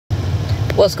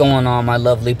What's going on, my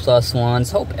lovely plus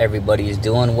ones? Hope everybody is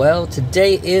doing well.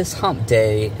 Today is hump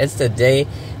day. It's the day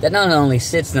that not only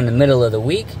sits in the middle of the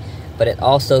week, but it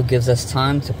also gives us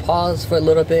time to pause for a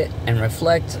little bit and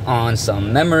reflect on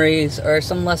some memories or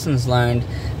some lessons learned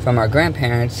from our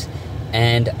grandparents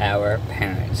and our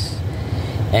parents.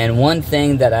 And one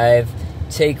thing that I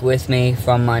take with me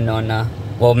from my Nona,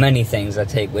 well, many things I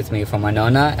take with me from my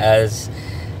Nona, as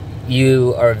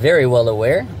you are very well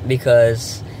aware,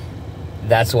 because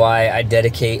that's why I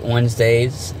dedicate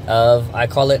Wednesdays I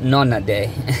call it Nona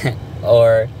Day,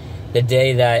 or the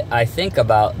day that I think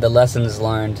about the lessons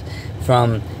learned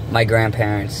from my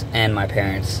grandparents and my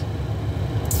parents.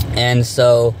 And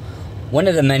so one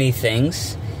of the many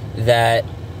things that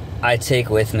I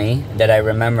take with me, that I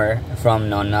remember from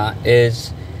Nona,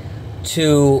 is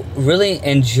to really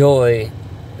enjoy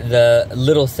the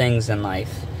little things in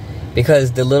life,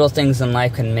 because the little things in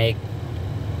life can make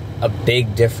a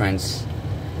big difference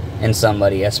in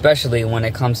somebody, especially when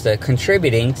it comes to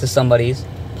contributing to somebody's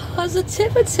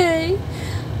positivity.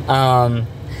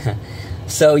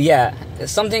 So yeah,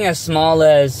 something as small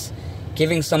as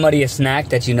giving somebody a snack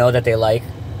that you know that they like,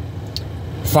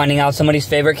 finding out somebody's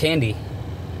favorite candy,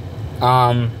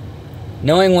 knowing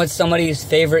what somebody's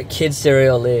favorite kid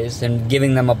cereal is and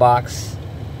giving them a box,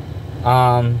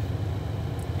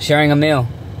 sharing a meal,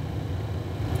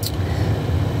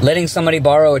 letting somebody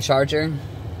borrow a charger,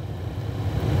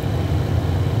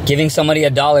 giving somebody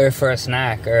 $1 for a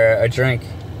snack or a drink.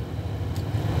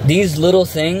 These little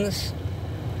things,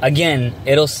 again,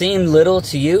 it'll seem little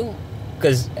to you,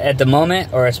 because at the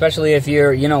moment, or especially if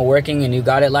you're, working and you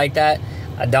got it like that,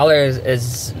 $1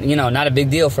 is not a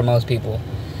big deal for most people.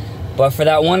 But for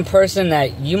that one person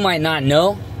that you might not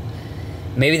know,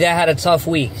 maybe they had a tough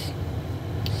week.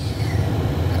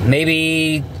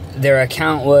 Maybe their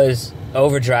account was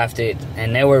overdrafted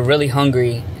and they were really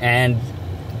hungry, and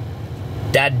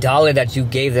that $1 that you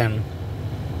gave them,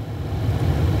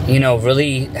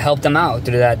 really helped them out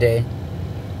through that day.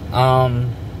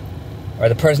 Or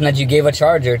the person that you gave a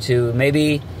charger to,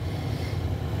 maybe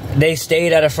they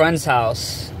stayed at a friend's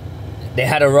house, they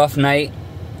had a rough night,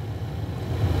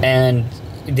 and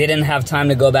they didn't have time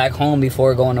to go back home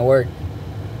before going to work,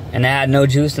 and they had no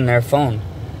juice in their phone.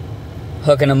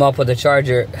 Hooking them up with a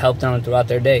charger helped them throughout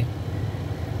their day.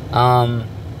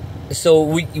 So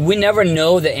we never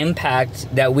know the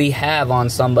impact that we have on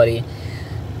somebody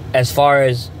as far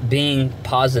as being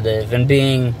positive and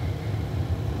being,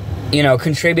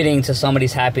 contributing to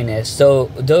somebody's happiness. So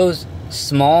those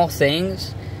small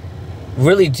things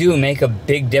really do make a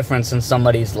big difference in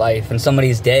somebody's life and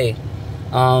somebody's day.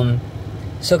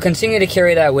 So continue to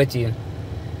carry that with you.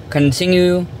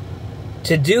 Continue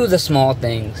to do the small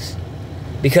things,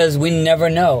 because we never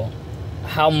know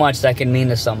how much that can mean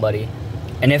to somebody.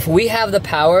 And if we have the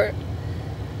power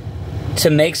to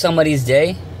make somebody's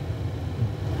day,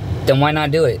 then why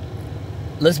not do it?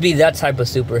 Let's be that type of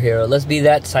superhero. Let's be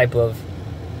that type of,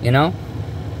 that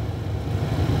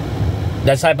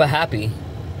type of happy.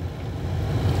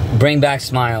 Bring back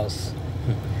smiles.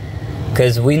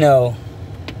 Because we know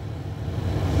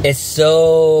it's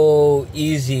so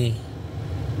easy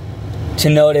to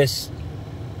notice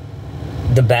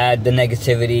the bad, the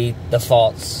negativity, the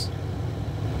faults.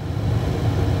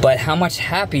 But how much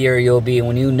happier you'll be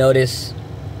when you notice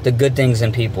the good things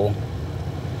in people.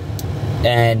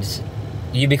 And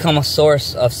you become a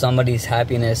source of somebody's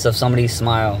happiness, of somebody's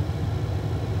smile.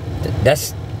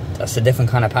 That's a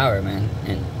different kind of power, man.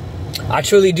 And I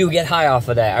truly do get high off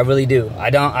of that. I really do.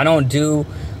 I don't do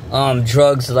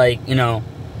drugs like, I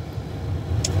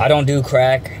don't do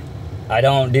crack. I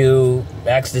don't do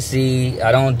ecstasy.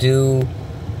 I don't do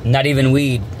not even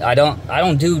weed. I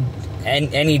don't do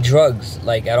any drugs,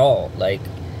 like, at all.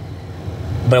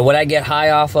 But what I get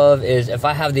high off of is if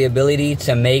I have the ability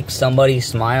to make somebody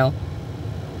smile,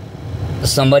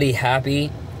 somebody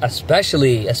happy,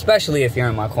 especially if you're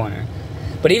in my corner.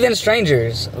 But even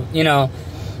strangers,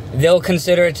 they'll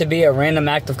consider it to be a random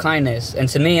act of kindness. And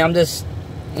to me, I'm just,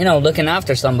 looking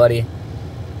after somebody.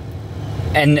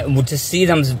 And to see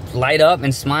them light up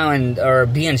and smile or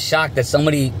be in shock that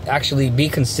somebody actually be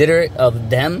considerate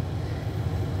of them,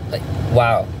 like,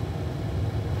 wow,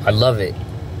 I love it.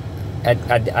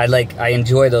 I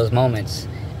enjoy those moments.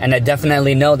 And I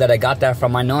definitely know that I got that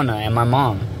from my Nona and my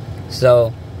mom.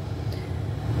 So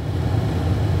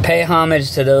pay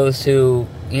homage to those who,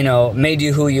 made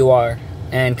you who you are,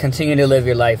 and continue to live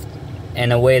your life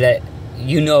in a way that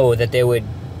that they would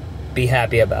be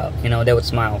happy about, they would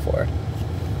smile for.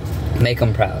 Make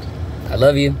them proud. I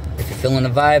love you. If you're feeling the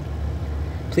vibe,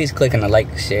 please click on the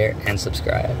like, share, and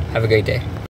subscribe. Have a great day.